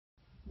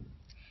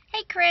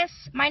Hi Chris,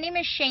 my name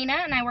is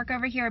Shayna and I work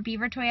over here at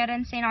Beaver Toyota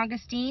in St.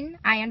 Augustine.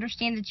 I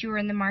understand that you were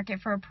in the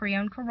market for a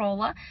pre-owned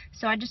Corolla,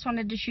 so I just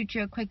wanted to shoot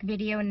you a quick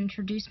video and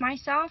introduce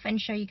myself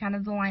and show you kind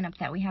of the lineup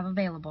that we have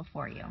available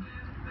for you.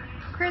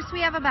 Chris,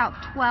 we have about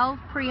 12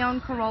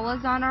 pre-owned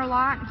Corollas on our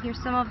lot.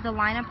 Here's some of the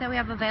lineup that we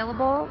have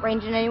available,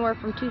 ranging anywhere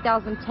from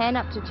 2010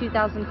 up to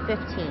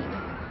 2015.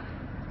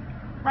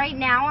 Right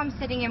now I'm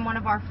sitting in one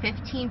of our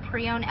 15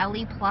 pre-owned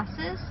LE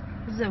Pluses.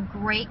 This is a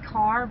great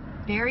car,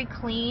 very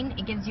clean.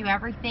 It gives you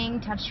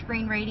everything,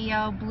 touchscreen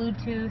radio,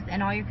 Bluetooth,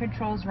 and all your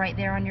controls right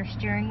there on your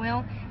steering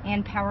wheel,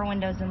 and power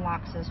windows and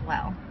locks as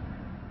well.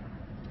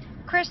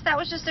 Chris, that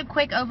was just a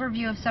quick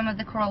overview of some of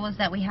the Corollas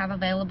that we have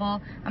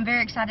available. I'm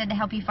very excited to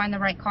help you find the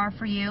right car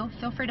for you.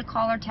 Feel free to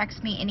call or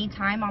text me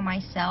anytime on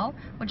my cell,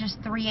 which is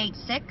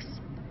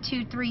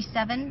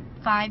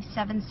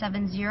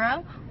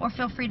 386-237-5770, or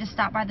feel free to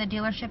stop by the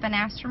dealership and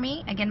ask for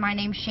me. Again, my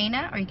name's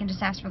Shayna, or you can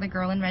just ask for the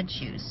girl in red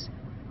shoes.